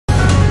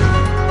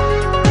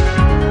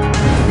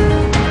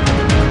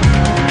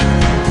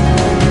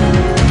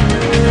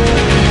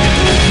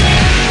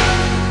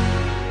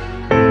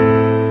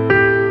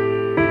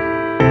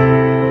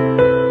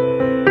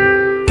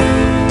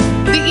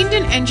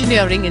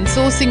Engineering and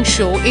Sourcing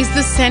Show is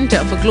the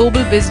center for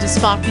global business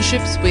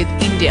partnerships with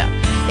India.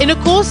 In a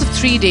course of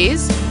 3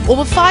 days,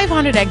 over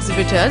 500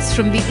 exhibitors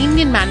from the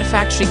Indian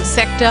manufacturing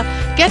sector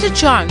get a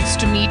chance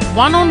to meet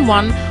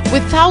one-on-one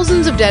with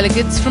thousands of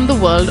delegates from the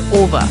world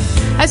over.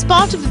 As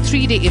part of the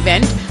 3-day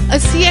event, a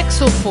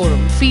CXO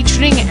Forum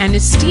featuring an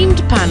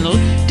esteemed panel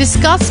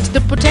discussed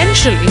the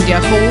potential India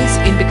holds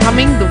in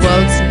becoming the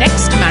world's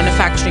next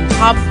manufacturing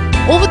hub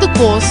over the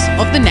course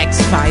of the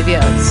next 5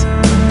 years.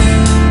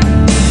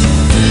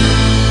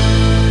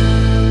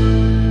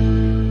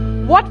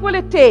 What will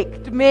it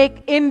take to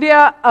make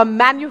India a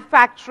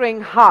manufacturing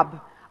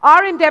hub?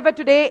 Our endeavor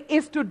today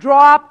is to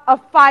draw up a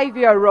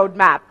 5-year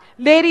roadmap.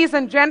 Ladies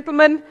and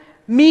gentlemen,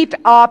 meet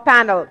our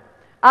panel.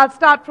 I'll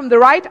start from the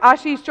right.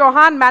 Ashish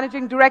Chauhan,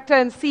 Managing Director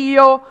and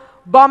CEO,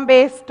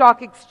 Bombay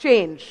Stock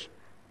Exchange.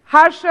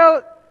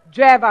 Kaushal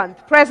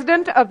Sampat,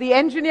 President of the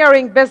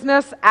Engineering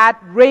Business at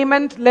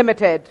Raymond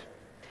Limited.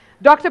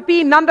 Dr.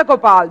 P.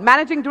 Nandagopal,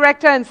 Managing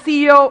Director and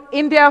CEO,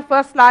 India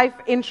First Life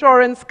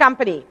Insurance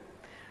Company.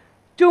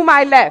 To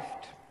my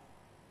left,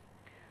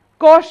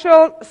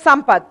 Kaushal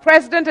Sampat,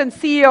 President and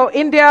CEO,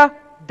 India,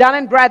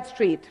 Dun &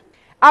 Bradstreet.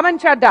 Aman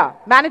Chadda,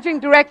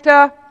 Managing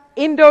Director,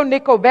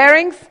 Indo-Nico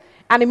Bearings,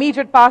 and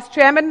immediate past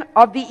chairman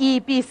of the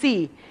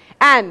EEPC.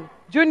 And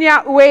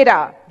Junya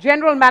Ueda,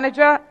 General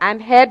Manager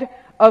and Head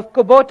of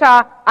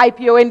Kubota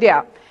IPO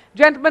India.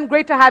 Gentlemen,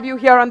 great to have you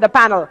here on the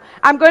panel.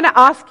 I'm going to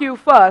ask you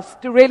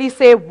first to really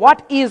say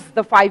what is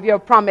the 5-year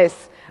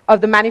promise of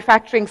the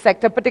manufacturing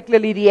sector,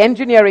 particularly the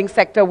engineering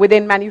sector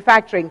within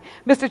manufacturing.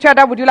 Mr.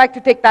 Chadda, would you like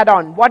to take that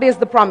on? What is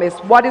the promise?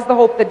 What is the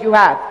hope that you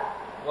have?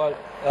 Well,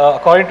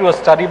 according to a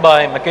study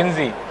by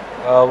McKinsey,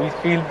 we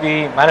feel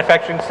the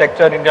manufacturing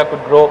sector in India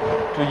could grow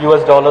to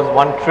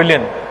 $1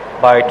 trillion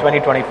by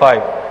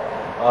 2025.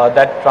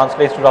 That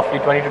translates to roughly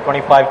 20 to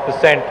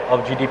 25%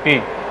 of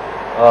GDP.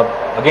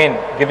 Again,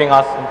 giving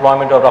us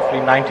employment of roughly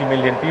 90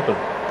 million people.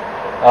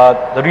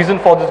 The reason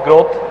for this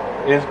growth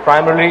is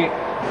primarily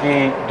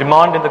the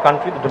demand in the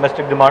country, the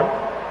domestic demand,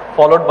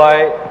 followed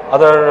by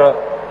other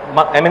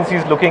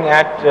MNCs looking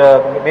at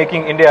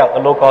making India a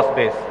low-cost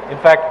base. In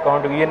fact,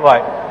 according to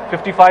E&Y,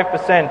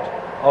 55%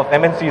 of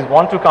MNCs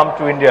want to come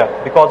to India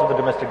because of the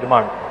domestic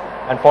demand,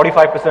 and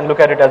 45% look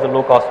at it as a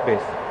low-cost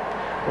base.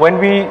 When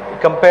we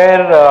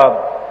compare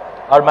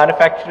our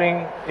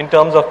manufacturing in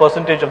terms of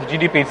percentage of the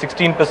GDP,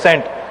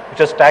 16%, which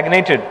has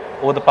stagnated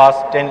over the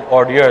past 10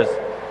 odd years.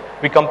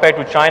 We compare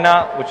to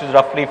China, which is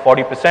roughly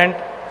 40%,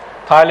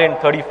 Thailand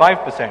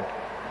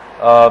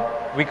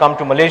 35%. We come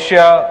to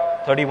Malaysia,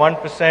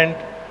 31%.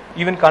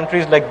 Even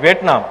countries like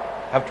Vietnam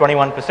have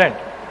 21%.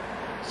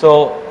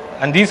 So,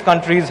 and these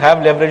countries have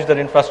leveraged their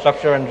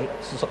infrastructure and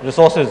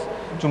resources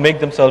to make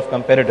themselves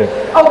competitive.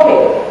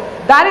 Okay,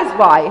 that is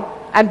why,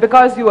 and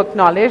because you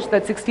acknowledge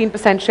that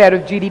 16% share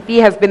of GDP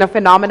has been a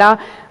phenomena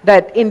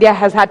that India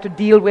has had to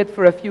deal with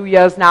for a few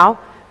years now,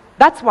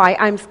 that's why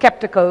I'm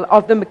skeptical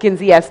of the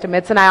McKinsey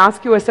estimates, and I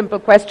ask you a simple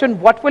question: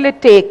 what will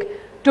it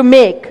take to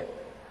make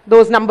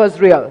those numbers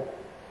real?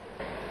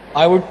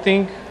 I would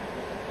think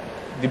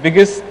the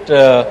biggest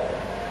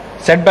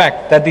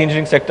setback that the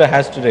engineering sector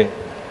has today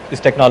is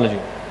technology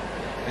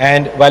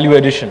and value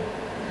addition.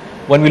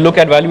 When we look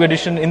at value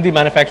addition in the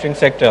manufacturing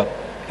sector,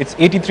 it's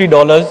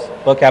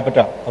 $83 per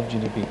capita of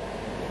GDP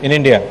in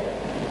India.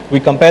 We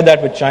compare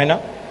that with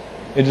China,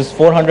 it is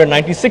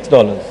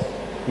 $496.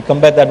 We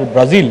compare that with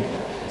Brazil,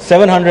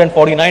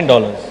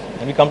 $749.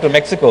 And we come to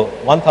Mexico,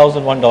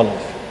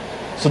 $1,001.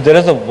 So there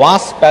is a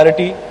vast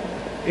parity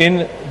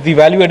in the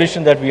value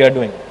addition that we are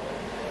doing.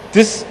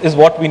 This is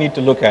what we need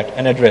to look at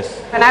and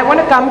address. And I want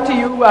to come to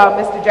you,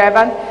 Mr.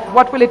 Jayavant.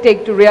 What will it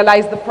take to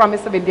realize the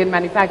promise of Indian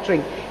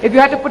manufacturing? If you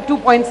had to put 2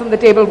 points on the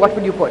table, what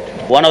would you put?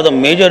 One of the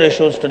major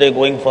issues today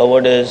going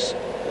forward is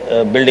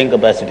building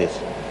capacities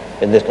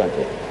in this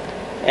country.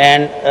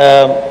 And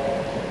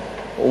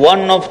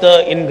one of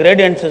the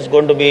ingredients is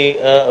going to be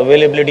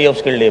availability of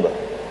skilled labor.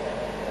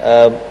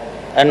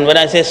 And when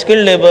I say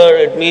skilled labor,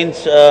 it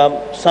means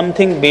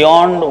something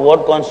beyond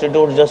what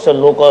constitutes just a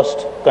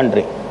low-cost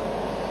country.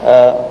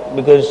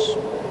 Because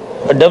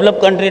a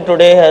developed country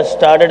today has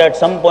started at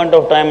some point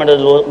of time as a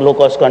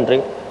low-cost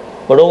country,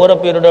 but over a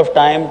period of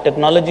time,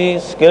 technology,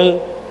 skill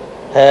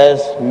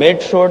has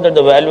made sure that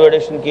the value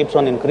addition keeps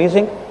on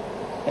increasing,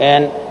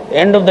 and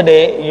end of the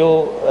day,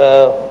 you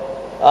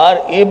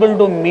are able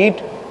to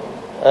meet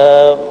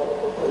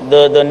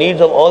the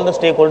needs of all the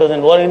stakeholders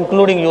involved,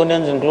 including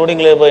unions, including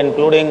labor,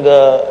 including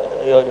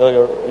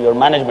your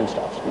management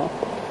staff. You know?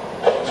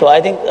 So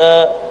I think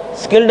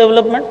skill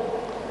development,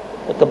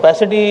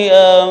 capacity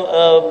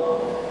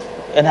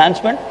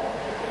enhancement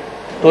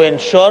to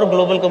ensure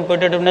global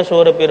competitiveness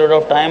over a period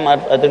of time are,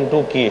 I think,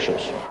 2 key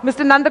issues.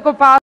 Mr.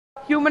 Nandagopal,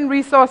 human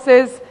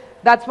resources,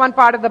 that's one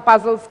part of the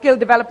puzzle. Skill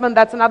development,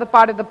 that's another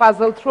part of the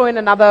puzzle. Throw in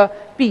another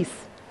piece.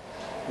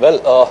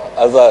 Well,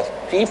 as a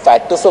key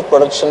factors of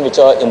production which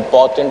are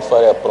important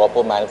for a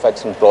proper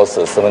manufacturing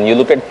process, so when you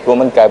look at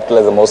human capital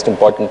as the most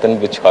important thing,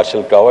 which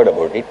Kaushal covered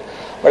about it,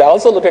 But I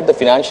also look at the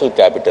financial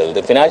capital.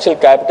 The financial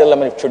capital, I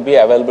mean, it should be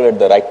available at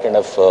the right kind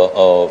of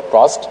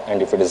cost, and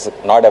if it is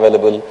not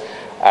available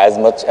as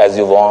much as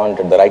you want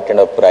at the right kind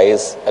of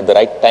price at the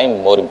right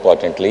time, more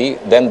importantly,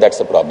 then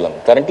that's a problem.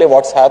 Currently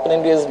what's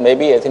happening is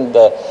maybe I think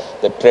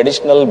the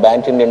traditional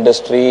banking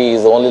industry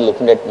is only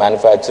looking at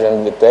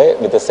manufacturing with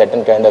a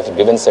certain kind of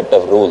given set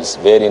of rules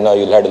where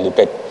you'll have to look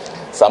at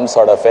some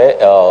sort of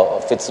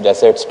a fixed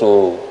assets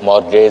to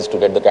mortgage to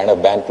get the kind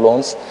of bank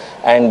loans,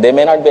 and they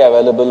may not be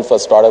available for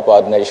startup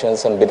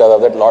organizations, and because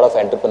of that, a lot of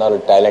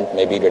entrepreneurial talent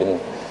may be getting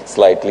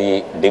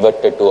slightly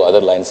diverted to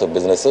other lines of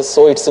businesses.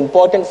 So it's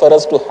important for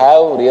us to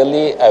have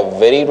really a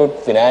very good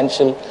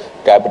financial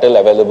capital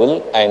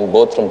available, and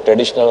both from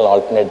traditional and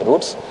alternate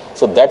routes.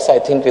 So that's, I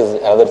think, is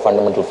another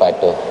fundamental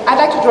factor. I'd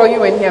like to draw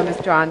you in here,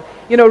 Ms. John.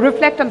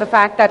 Reflect on the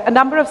fact that a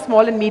number of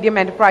small and medium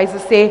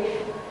enterprises say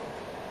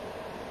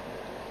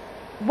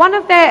one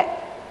of their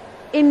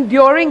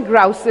enduring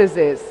grouses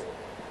is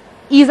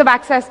ease of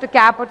access to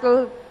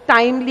capital,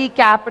 timely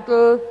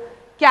capital,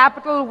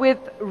 capital with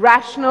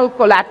rational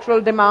collateral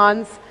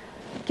demands,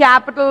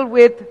 capital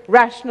with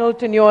rational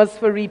tenures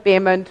for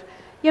repayment.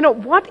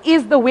 What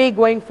is the way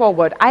going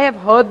forward? I have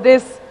heard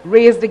this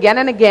raised again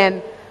and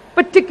again,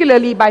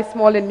 particularly by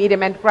small and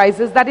medium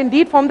enterprises that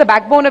indeed form the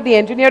backbone of the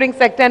engineering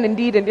sector and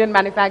indeed Indian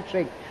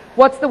manufacturing.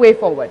 What's the way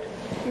forward?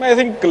 I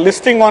think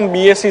listing on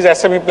BSE's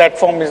SME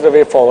platform is the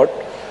way forward.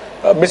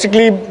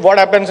 Basically, what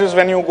happens is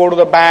when you go to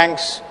the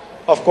banks,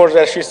 of course,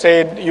 as she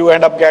said, you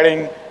end up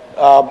getting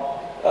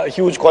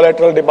huge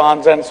collateral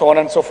demands and so on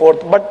and so forth.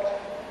 But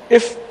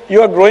if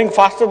you are growing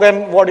faster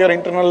than what your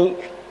internal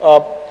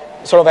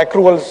sort of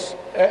accruals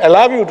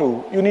allow you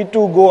to, you need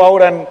to go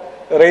out and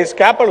raise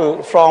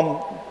capital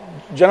from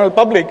general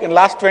public. In the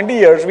last 20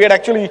 years, we had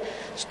actually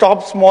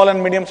stopped small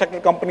and medium sector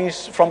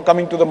companies from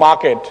coming to the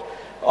market.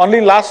 Only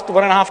last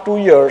 1.5 to 2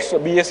 years,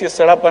 BSE has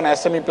set up an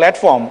SME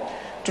platform.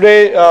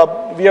 Today,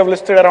 we have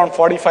listed around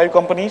 45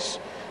 companies.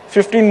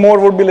 15 more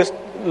would be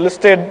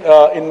listed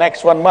in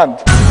next 1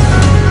 month.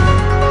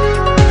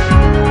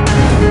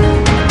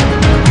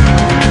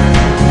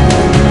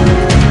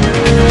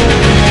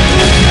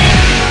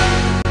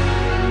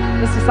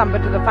 Mr.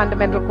 Sampat, to the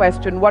fundamental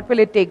question, what will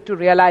it take to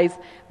realize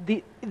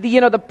the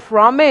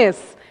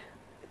promise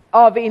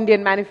of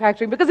Indian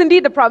manufacturing? Because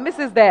indeed the promise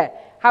is there.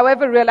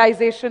 However,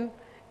 realization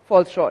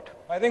falls short.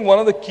 I think one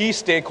of the key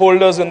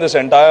stakeholders in this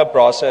entire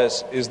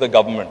process is the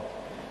government.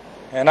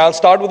 And I'll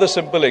start with a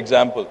simple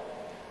example.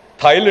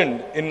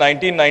 Thailand in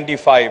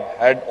 1995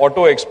 had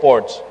auto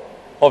exports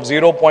of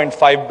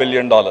 $0.5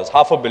 billion,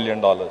 $500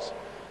 million.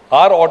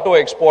 Our auto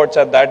exports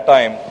at that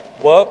time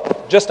were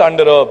just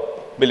under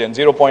 $1 billion,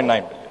 $0.9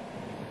 billion.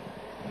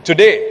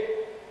 Today,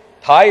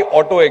 Thai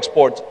auto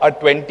exports are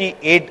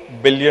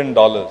 $28 billion.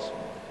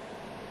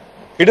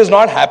 It has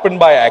not happened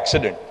by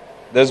accident.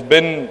 There's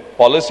been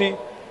policy,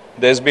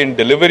 there's been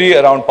delivery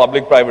around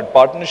public-private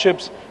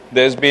partnerships,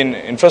 there's been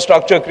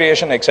infrastructure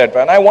creation,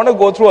 etc. And I want to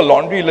go through a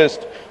laundry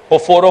list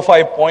of 4 or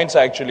 5 points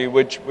actually,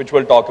 which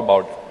we'll talk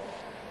about.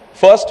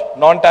 First,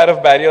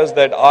 non-tariff barriers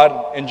that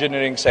our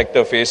engineering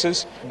sector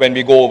faces when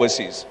we go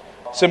overseas.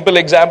 Simple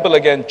example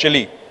again,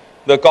 Chile.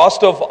 The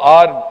cost of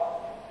our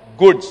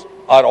goods,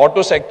 our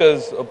auto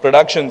sector's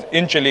productions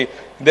in Chile,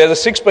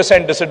 there's a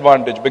 6%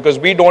 disadvantage because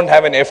we don't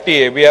have an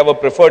FTA. We have a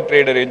preferred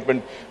trade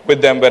arrangement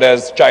with them,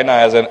 whereas China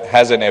has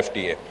an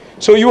FTA.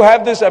 So you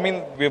have this,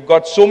 we've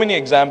got so many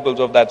examples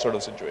of that sort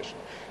of situation.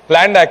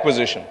 Land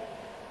acquisition,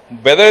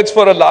 whether it's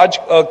for a large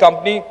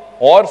company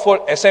or for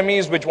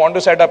SMEs which want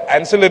to set up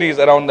ancillaries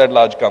around that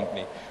large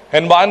company.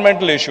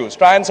 Environmental issues,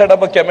 try and set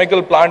up a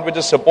chemical plant which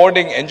is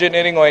supporting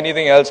engineering or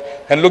anything else,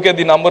 and look at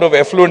the number of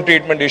effluent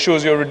treatment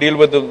issues you have to deal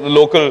with the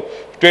local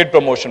trade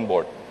promotion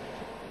board.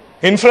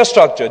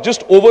 Infrastructure,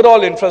 just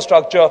overall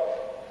infrastructure,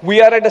 we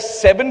are at a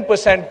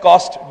 7%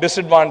 cost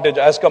disadvantage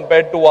as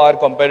compared to our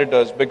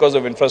competitors because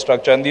of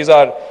infrastructure, and these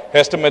are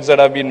estimates that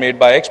have been made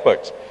by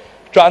experts.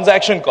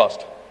 Transaction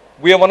cost,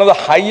 we have one of the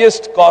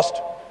highest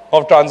cost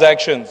of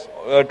transactions,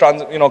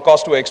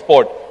 cost to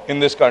export in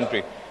this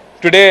country.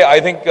 Today, I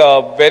think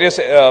various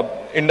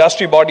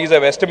industry bodies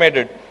have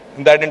estimated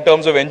that in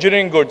terms of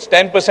engineering goods,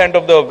 10%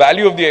 of the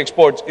value of the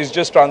exports is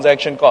just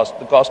transaction cost,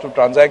 the cost of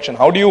transaction.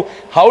 How do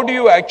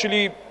you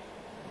actually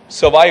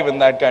survive in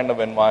that kind of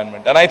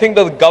environment? And I think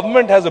that the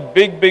government has a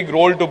big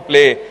role to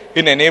play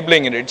in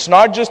enabling it. It's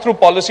not just through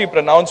policy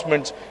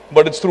pronouncements,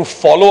 but it's through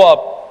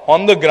follow-up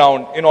on the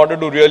ground in order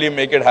to really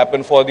make it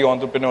happen for the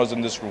entrepreneurs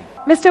in this room.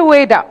 Mr.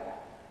 Ueda,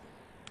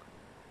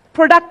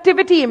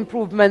 productivity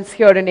improvements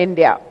here in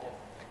India.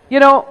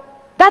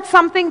 That's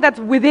something that's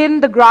within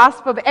the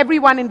grasp of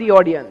everyone in the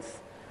audience.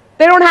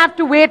 They don't have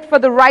to wait for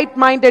the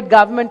right-minded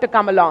government to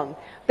come along.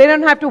 They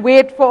don't have to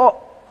wait for,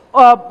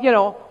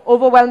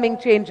 overwhelming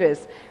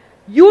changes.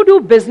 You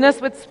do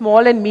business with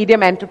small and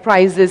medium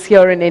enterprises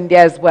here in India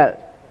as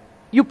well.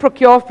 You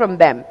procure from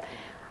them.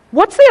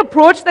 What's the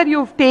approach that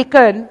you've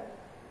taken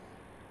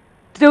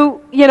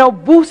to,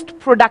 boost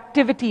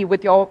productivity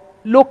with your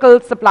local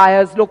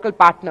suppliers, local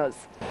partners?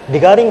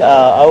 Regarding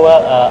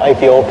our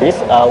IP office,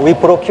 we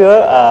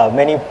procure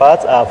many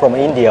parts from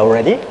India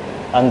already,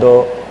 and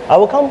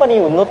our company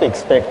would not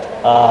expect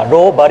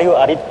low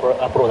value-added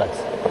products.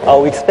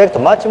 We expect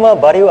much more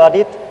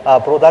value-added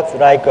products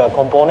like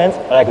components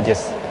like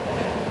this.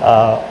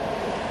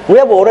 We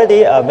have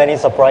already many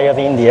suppliers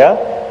in India,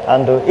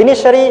 and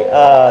initially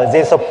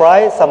they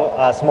supply some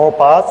small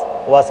parts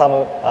or some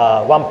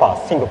one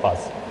part, single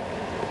parts.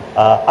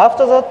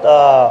 After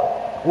that,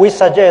 we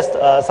suggest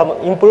some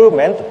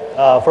improvement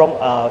from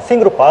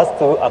single parts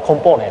to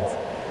components.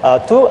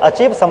 To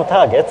achieve some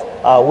targets,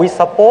 we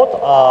support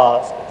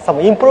some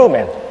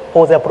improvement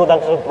for the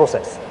production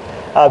process.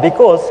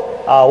 Because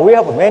we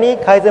have many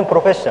Kaizen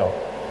professionals.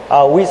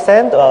 We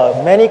send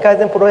many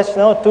Kaizen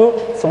professionals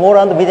to small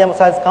and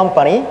medium-sized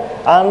company,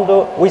 and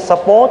we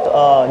support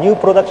new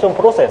production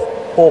process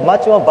for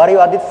much more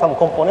value-added some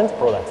components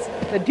products.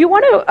 Do you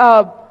want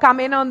to come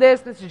in on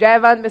this, Mr.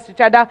 Jayavant, Mr.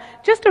 Chadha,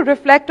 just to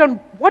reflect on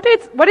what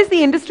is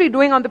the industry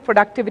doing on the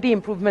productivity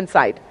improvement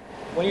side?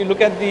 When you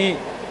look at the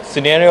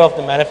scenario of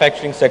the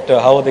manufacturing sector,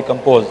 how are they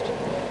composed?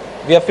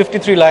 We have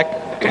 53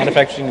 lakh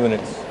manufacturing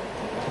units.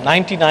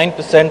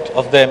 99%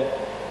 of them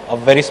are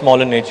very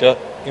small in nature,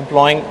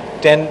 employing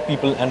 10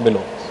 people and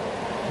below.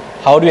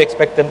 How do you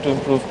expect them to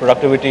improve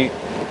productivity,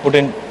 put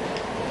in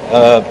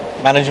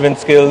management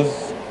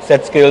skills,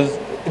 set skills?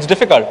 It's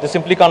difficult. They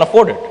simply can't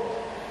afford it.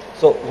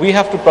 So we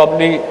have to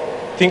probably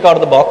think out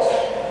of the box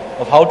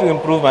of how to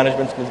improve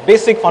management skills.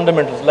 Basic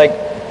fundamentals, like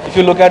if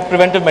you look at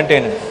preventive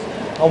maintenance.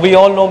 Now we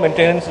all know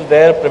maintenance is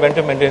there,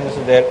 preventive maintenance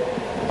is there.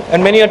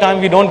 And many a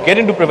time we don't get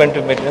into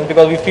preventive maintenance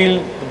because we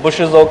feel the bush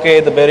is okay,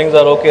 the bearings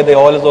are okay, the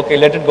oil is okay,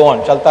 let it go on,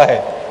 chalta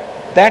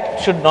hai.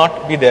 That should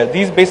not be there.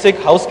 These basic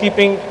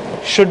housekeeping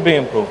should be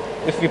improved.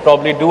 If we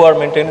probably do our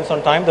maintenance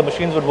on time, the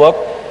machines would work.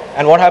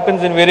 And what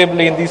happens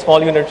invariably in these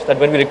small units, that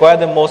when we require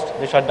them most,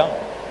 they shut down.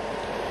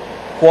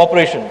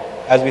 Cooperation,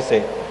 as we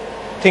say.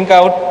 Think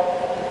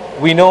out,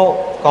 we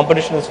know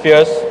competition is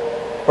fierce,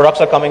 products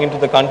are coming into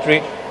the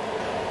country.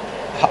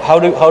 How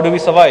do we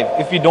survive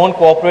if we don't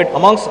cooperate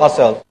amongst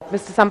ourselves?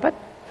 Mr. Sampat?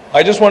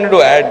 I just wanted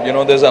to add,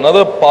 there's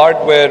another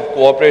part where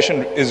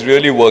cooperation is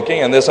really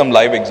working, and there's some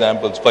live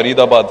examples.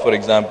 Faridabad, for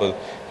example.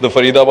 The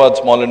Faridabad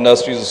Small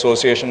Industries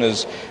Association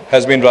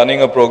has been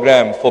running a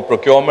program for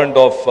procurement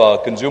of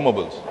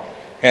consumables.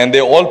 And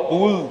they all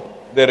pool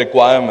their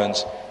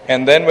requirements.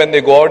 And then when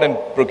they go out and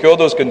procure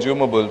those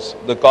consumables,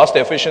 the cost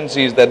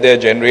efficiencies that they're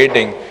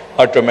generating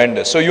are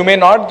tremendous. So you may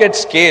not get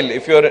scale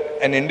if you're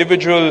an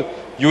individual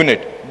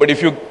unit, but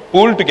if you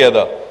pool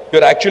together,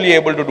 you're actually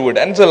able to do it.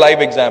 And it's a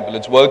live example.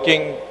 It's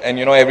working, and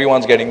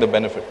everyone's getting the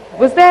benefit.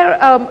 Was there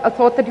a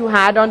thought that you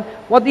had on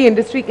what the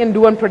industry can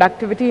do on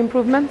productivity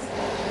improvements?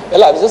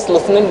 Well, I was just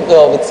listening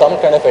with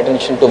some kind of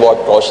attention to what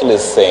Kaushal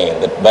is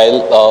saying, that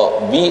while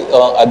we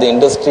at the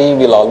industry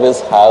will always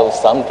have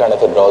some kind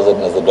of a browser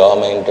as the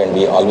government, and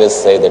we always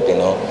say that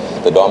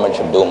the government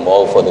should do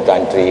more for the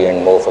country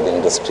and more for the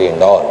industry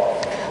and all.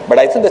 But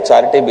I think the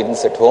charity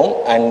begins at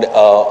home, and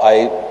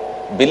I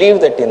believe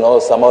that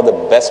some of the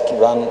best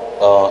run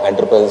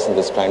enterprises in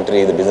this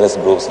country, the business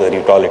groups, whether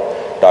you call it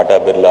Tata,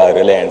 Birla,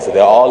 Reliance, they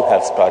all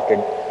have started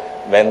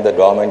when the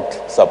government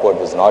support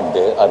was not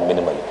there or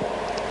minimal.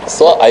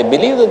 So I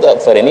believe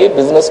that for any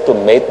business to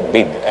make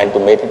big and to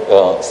make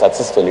it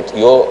successful,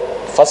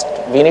 first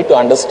we need to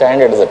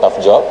understand it is a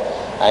tough job,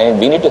 and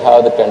we need to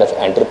have the kind of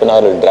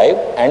entrepreneurial drive.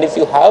 And if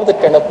you have the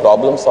kind of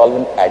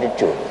problem-solving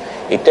attitude,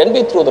 it can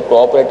be through the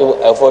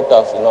cooperative effort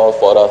of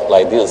forums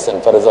like this.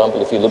 And for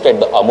example, if you look at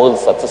the Amul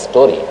success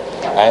story,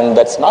 and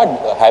that's not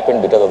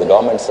happened because of the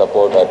government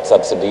support or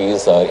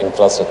subsidies or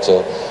infrastructure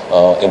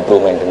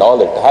improvement and all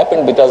that. It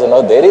happened because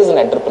there is an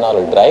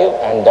entrepreneurial drive,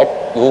 and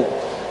that you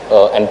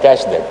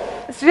encash that.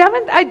 Mr.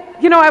 Jayavant,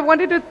 I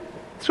wanted to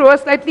throw a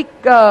slightly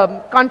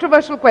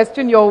controversial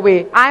question your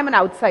way. I am an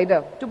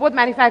outsider to both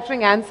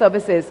manufacturing and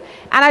services,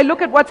 and I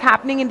look at what's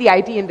happening in the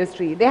IT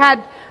industry. They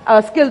had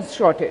a skills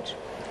shortage.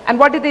 And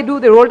what did they do?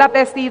 They rolled up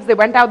their sleeves, they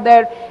went out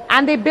there,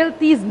 and they built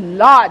these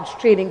large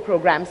training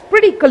programs,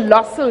 pretty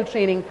colossal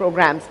training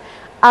programs.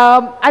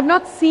 I've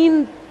not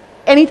seen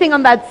anything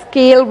on that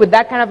scale with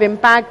that kind of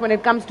impact when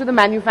it comes to the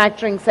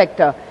manufacturing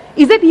sector.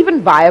 Is it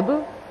even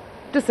viable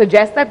to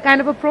suggest that kind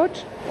of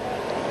approach?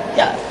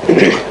 Yeah,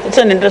 it's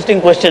an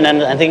interesting question,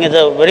 and I think it's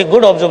a very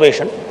good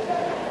observation.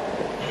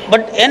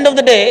 But end of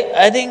the day,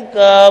 I think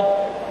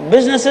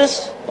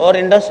businesses or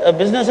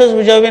businesses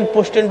which have been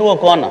pushed into a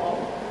corner,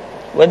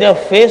 where they are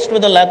faced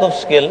with a lack of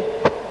skill,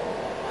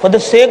 for the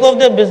sake of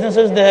their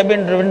businesses, they have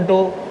been driven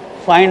to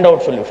find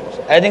out solutions.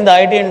 I think the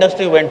IT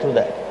industry went through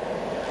that.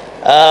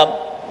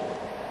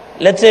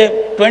 Let's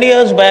say 20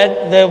 years back,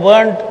 there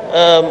weren't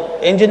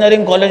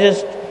engineering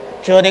colleges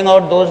churning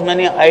out those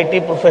many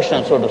IT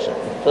professionals, so to say.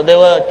 So they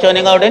were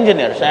churning out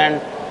engineers, and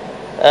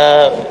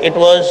it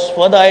was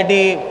for the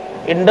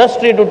IT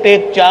industry to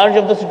take charge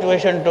of the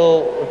situation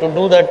to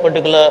do that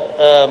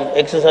particular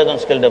exercise on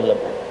skill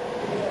development.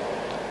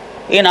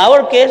 In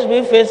our case,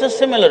 we face a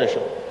similar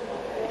issue,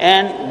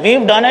 and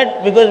we've done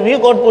it because we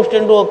got pushed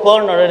into a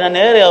corner in an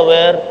area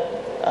where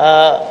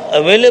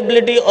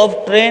availability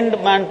of trained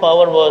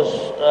manpower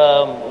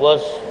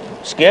was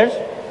scarce,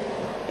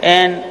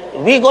 and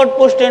we got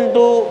pushed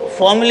into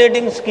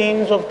formulating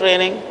schemes of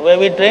training where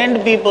we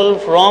trained people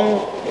from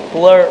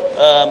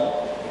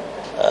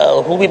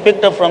who we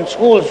picked up from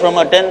schools from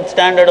a 10th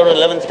standard or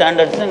 11th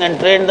standard thing and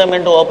trained them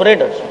into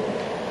operators.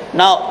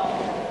 Now,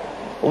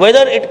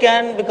 whether it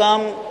can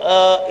become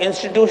an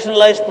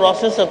institutionalized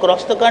process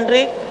across the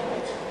country,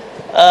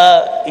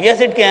 yes,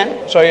 it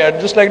can. Sorry,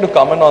 I'd just like to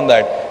comment on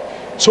that.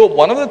 So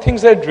one of the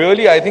things that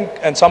really, I think,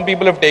 and some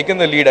people have taken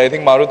the lead, I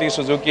think Maruti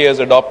Suzuki has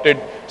adopted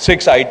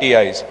 6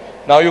 ITIs.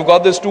 Now you've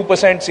got this 2%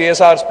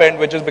 CSR spend,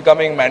 which is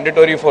becoming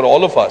mandatory for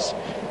all of us.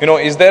 You know,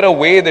 is there a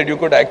way that you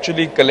could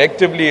actually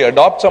collectively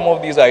adopt some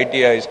of these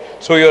ITIs,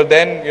 so you're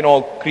then, you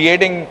know,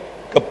 creating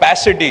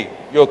capacity,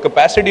 your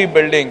capacity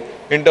building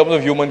in terms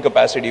of human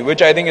capacity,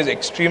 which I think is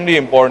extremely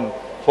important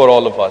for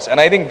all of us. And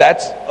I think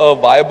that's a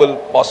viable,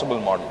 possible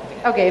model.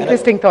 Okay,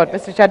 interesting thought.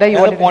 Mr. Chadha, you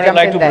wanted to point jump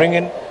I'd like in to there. bring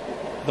in,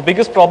 the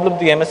biggest problem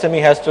the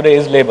MSME has today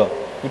is labor.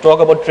 You talk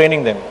about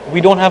training them.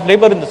 We don't have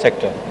labor in the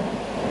sector.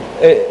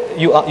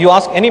 You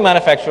ask any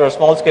manufacturer,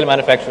 small scale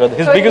manufacturer,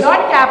 his So biggest... it's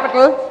not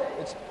capital,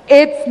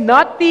 it's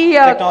not the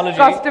Technology.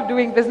 cost of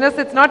doing business,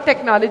 it's not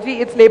technology,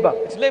 it's labor.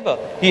 It's labor.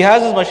 He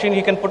has his machine,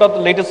 he can put out the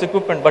latest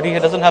equipment, but he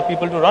doesn't have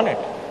people to run it.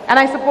 And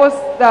I suppose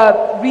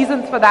the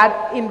reasons for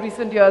that in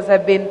recent years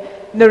have been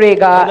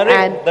Narega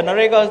and... The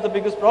Narega is the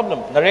biggest problem.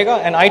 Narega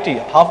and IT.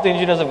 Half the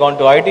engineers have gone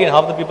to IT and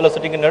half the people are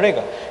sitting in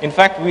Narega. In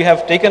fact, we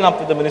have taken up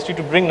with the ministry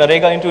to bring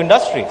Narega into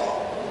industry.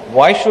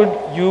 Why should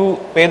you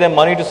pay them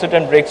money to sit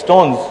and break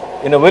stones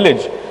in a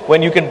village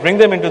when you can bring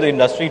them into the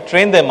industry,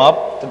 train them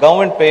up, the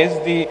government pays,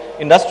 the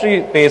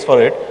industry pays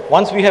for it.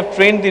 Once we have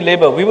trained the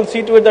labor, we will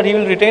see to it that he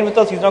will retain with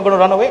us, he's not going to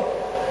run away.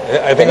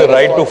 I think the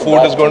right to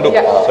food is going to...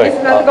 Yeah, Sorry.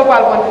 Mr.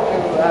 Nandagopal wanted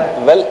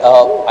to...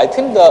 Well, I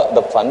think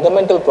the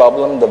fundamental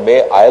problem, the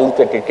way I look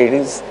at it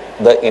is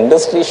the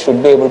industry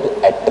should be able to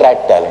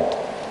attract talent.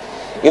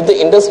 If the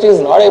industry is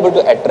not able to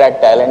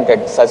attract talent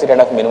at such a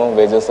kind of minimum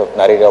wages of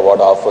Narega,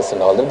 what offers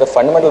and all that, the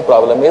fundamental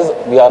problem is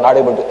we are not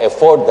able to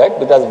afford that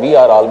because we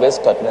are always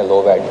stuck in a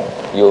low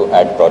value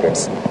add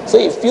products. So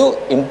if you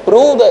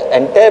improve the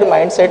entire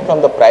mindset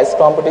from the price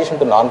competition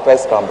to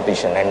non-price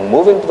competition and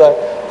move into the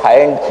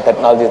high-end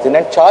technologies and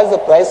charge the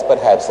price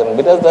perhaps,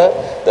 because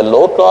the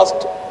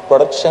low-cost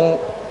production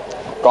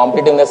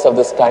competitiveness of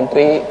this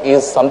country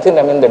is something,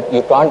 that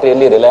you can't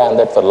really rely on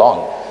that for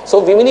long. So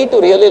we need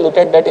to really look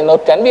at that,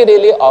 can we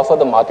really offer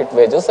the market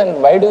wages,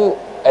 and why do you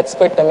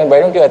expect, why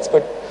don't you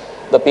expect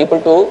the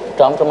people to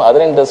come from other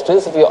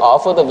industries if you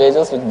offer the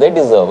wages which they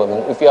deserve?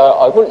 If you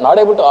are not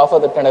able to offer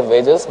that kind of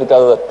wages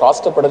because the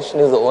cost of production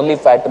is the only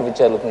factor which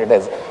you are looking at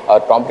as a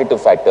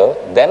competitive factor,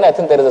 then I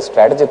think there is a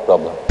strategic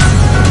problem.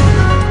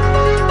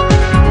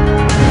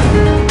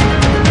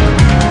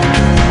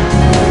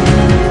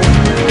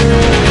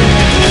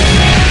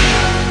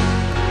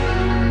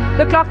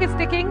 The clock is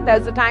ticking,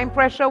 there's a time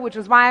pressure, which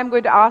is why I'm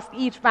going to ask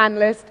each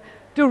panelist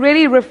to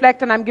really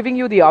reflect, and I'm giving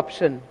you the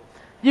option.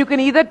 You can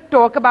either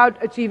talk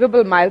about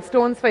achievable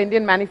milestones for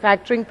Indian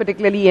manufacturing,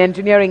 particularly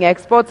engineering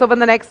exports over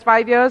the next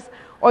 5 years,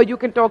 or you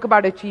can talk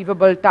about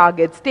achievable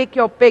targets. Take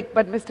your pick,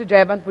 but Mr.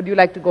 Jayavant, would you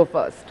like to go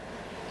first?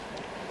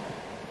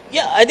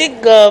 Yeah, I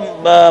think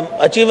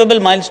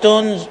achievable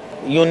milestones,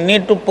 you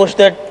need to push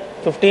that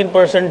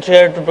 15%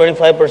 share to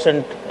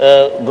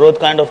 25% growth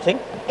kind of thing.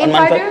 In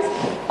 5 years?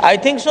 I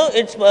think so.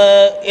 It's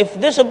if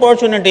this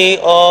opportunity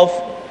of,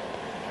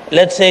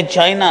 let's say,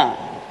 China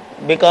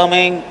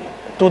becoming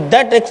to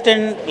that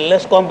extent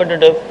less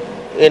competitive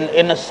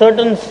in a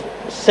certain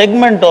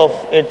segment of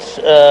its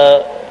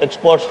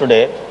exports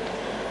today,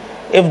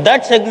 if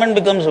that segment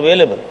becomes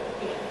available,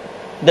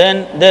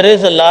 then there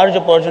is a large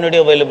opportunity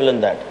available in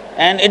that.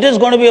 And it is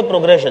going to be a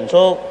progression.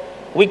 So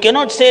we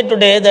cannot say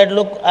today that,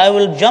 look, I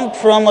will jump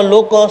from a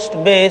low-cost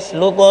base,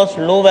 low-cost,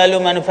 low-value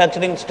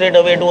manufacturing straight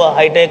away to a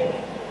high-tech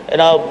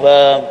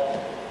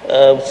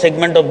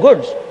segment of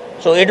goods.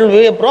 So it will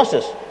be a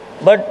process.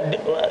 But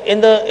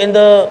in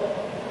the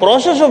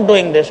process of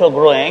doing this or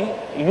growing,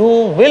 you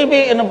will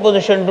be in a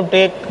position to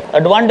take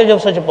advantage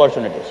of such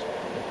opportunities.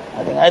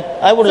 I think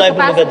I would like to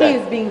look at that. Capacity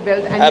is being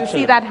built, and Absolutely.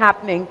 you see that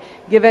happening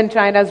given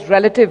China's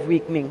relative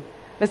weakening.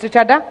 Mr.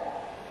 Chadha?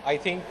 I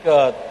think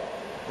the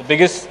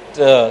biggest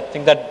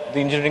thing that the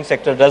engineering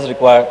sector does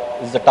require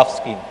is the tough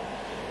scheme.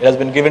 It has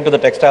been given to the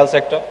textile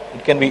sector.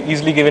 It can be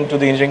easily given to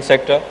the engineering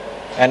sector.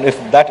 And if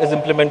that is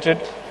implemented,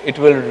 it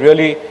will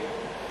really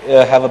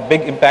have a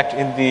big impact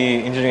in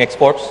the engineering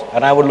exports.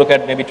 And I would look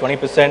at maybe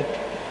 20%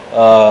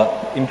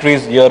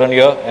 increase year on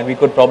year, and we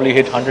could probably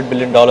hit $100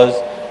 billion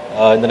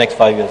in the next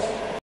 5 years.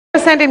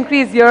 20%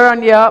 increase year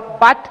on year,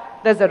 but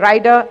there's a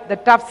rider, the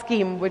tough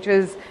scheme, which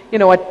is,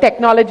 a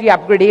technology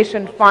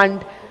upgradation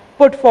fund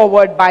put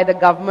forward by the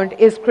government,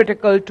 is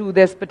critical to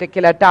this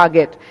particular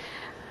target.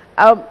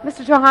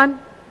 Mr. Chauhan,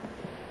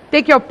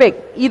 take your pick,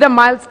 either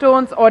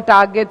milestones or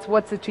targets,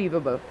 what's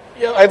achievable?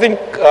 Yeah, I think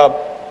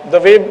the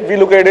way we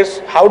look at it is,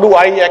 how do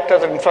I act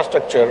as an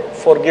infrastructure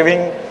for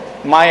giving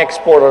my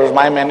exporters,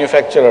 my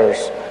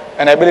manufacturers,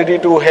 an ability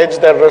to hedge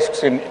their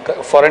risks in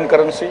foreign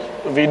currency.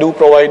 We do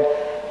provide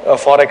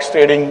forex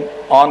trading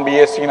on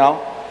BSE now.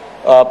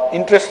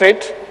 Interest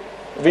rate,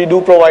 we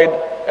do provide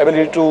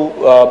ability to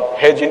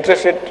hedge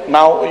interest rate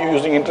now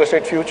using interest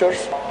rate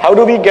futures. How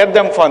do we get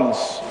them funds?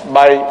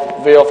 By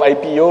way of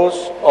IPOs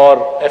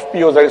or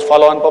FPOs, that is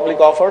follow-on public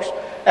offers.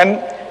 And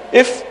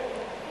if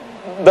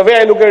the way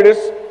I look at it is,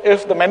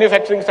 if the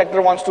manufacturing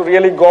sector wants to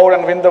really go out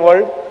and win the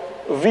world,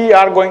 we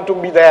are going to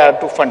be there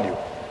to fund you.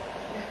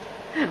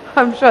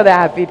 I'm sure they're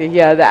happy to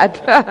hear that.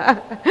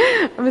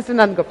 Mr.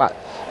 Nandgopal.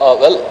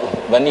 Well,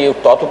 when you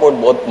talk about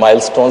both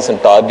milestones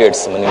and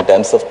targets, I mean, in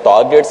terms of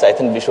targets, I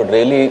think we should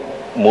really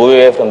move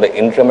away from the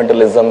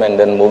incrementalism and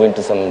then move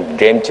into some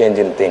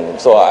game-changing thing.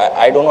 So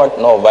I do not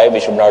know why we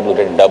should not look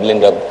at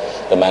doubling up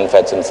the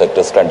manufacturing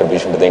sector's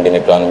contribution to the Indian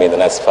economy in the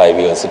next 5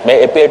 years. It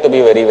may appear to be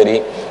very, very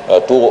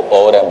too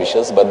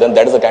over-ambitious, but then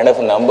that is the kind of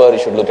a number you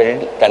should look at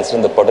it,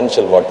 considering the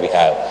potential what we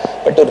have.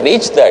 But to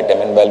reach that, I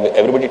mean, while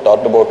everybody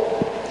talked about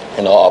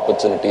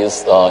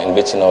opportunities in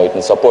which it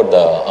can support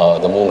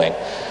the movement.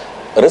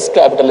 Risk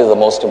capital is the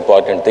most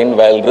important thing.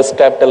 While risk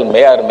capital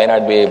may or may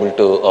not be able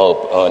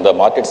to, the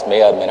markets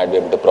may or may not be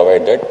able to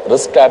provide that.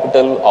 Risk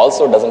capital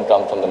also doesn't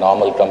come from the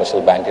normal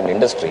commercial banking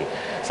industry.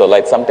 So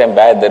like some time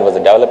back, there was a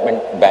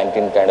development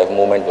banking kind of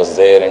movement was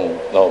there,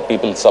 and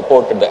people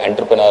supported the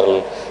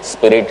entrepreneurial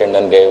spirit and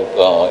then gave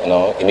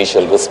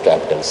initial risk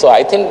capital. So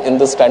I think in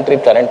this country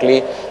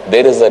currently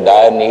there is a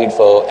dire need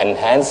for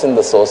enhancing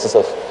the sources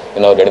of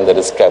getting the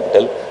risk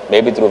capital,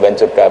 maybe through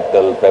venture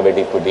capital, private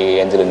equity,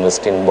 angel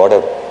investing,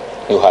 whatever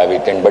you have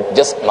it in, but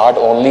just not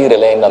only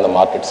relying on the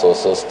market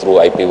sources through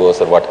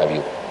IPOs or what have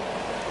you.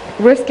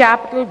 Risk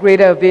capital,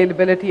 greater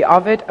availability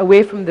of it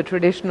away from the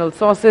traditional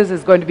sources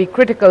is going to be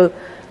critical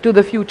to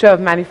the future of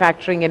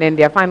manufacturing in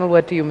India. Final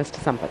word to you, Mr.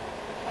 Sampat.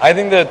 I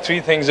think there are three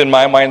things in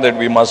my mind that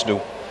we must do.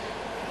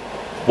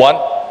 One,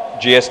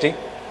 GST,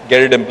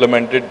 get it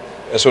implemented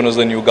as soon as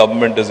the new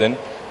government is in,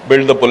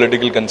 build the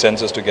political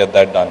consensus to get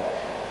that done.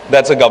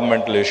 That's a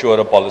governmental issue or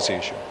a policy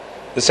issue.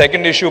 The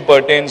second issue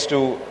pertains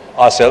to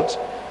ourselves.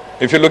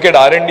 If you look at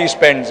R&D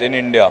spends in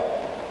India,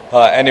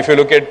 and if you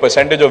look at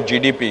percentage of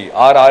GDP,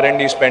 our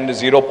R&D spend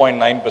is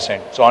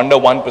 0.9%, so under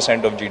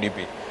 1% of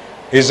GDP.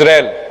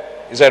 Israel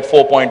is at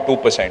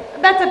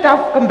 4.2%. That's a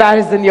tough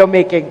comparison you're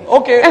making.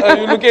 Okay,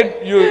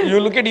 you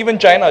look at even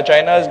China.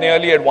 China is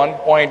nearly at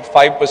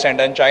 1.5%,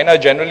 and China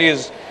generally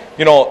is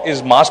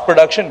mass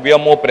production. We are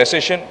more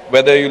precision,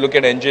 whether you look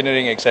at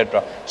engineering,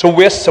 etc. So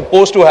we're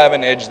supposed to have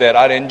an edge there.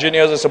 Our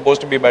engineers are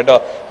supposed to be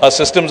better. Our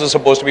systems are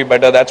supposed to be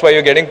better. That's why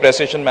you're getting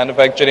precision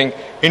manufacturing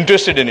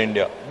interested in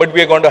India. But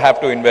we're going to have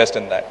to invest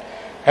in that.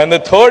 And the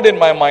third in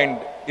my mind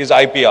is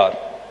IPR.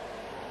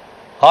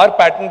 Our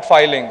patent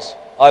filings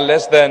are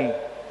less than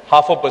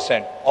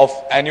 0.5% of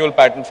annual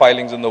patent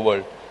filings in the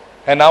world.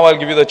 And now I'll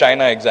give you the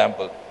China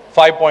example,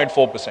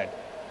 5.4%.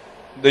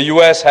 The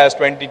US has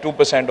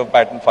 22% of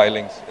patent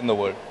filings in the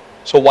world.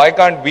 So why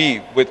can't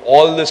we, with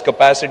all this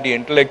capacity,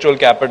 intellectual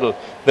capital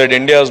that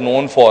India is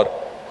known for,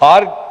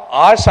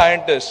 our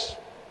scientists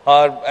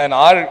and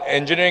our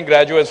engineering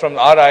graduates from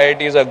our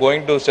IITs are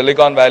going to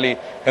Silicon Valley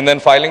and then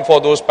filing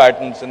for those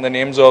patents in the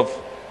names of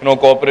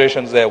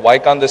corporations there. Why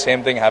can't the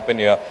same thing happen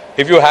here?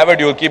 If you have it,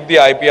 you'll keep the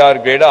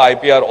IPR. Greater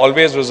IPR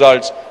always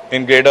results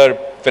in greater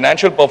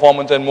financial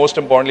performance and most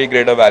importantly,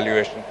 greater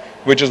valuation,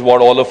 which is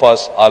what all of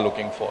us are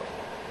looking for.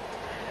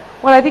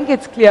 Well, I think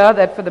it's clear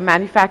that for the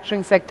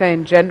manufacturing sector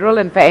in general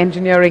and for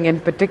engineering in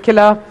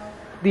particular,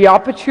 the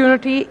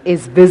opportunity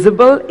is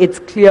visible, it's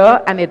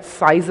clear, and it's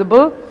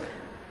sizable.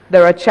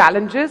 There are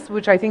challenges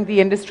which I think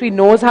the industry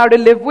knows how to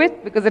live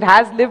with because it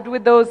has lived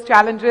with those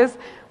challenges,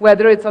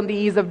 whether it's on the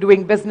ease of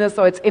doing business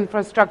or its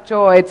infrastructure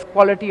or its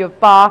quality of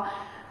power.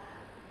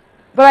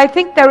 But I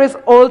think there is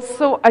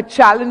also a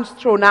challenge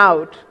thrown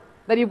out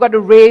that you've got to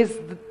raise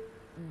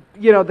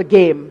the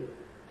game.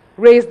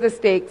 Raise the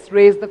stakes,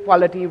 raise the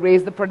quality,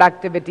 raise the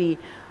productivity,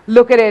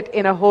 look at it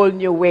in a whole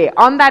new way.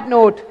 On that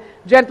note,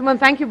 gentlemen,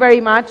 thank you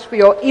very much for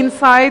your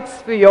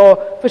insights,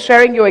 for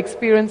sharing your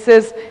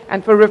experiences,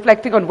 and for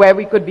reflecting on where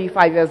we could be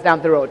 5 years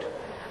down the road.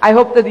 I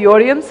hope that the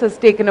audience has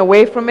taken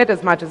away from it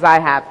as much as I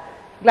have.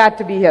 Glad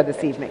to be here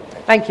this evening.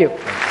 Thank you.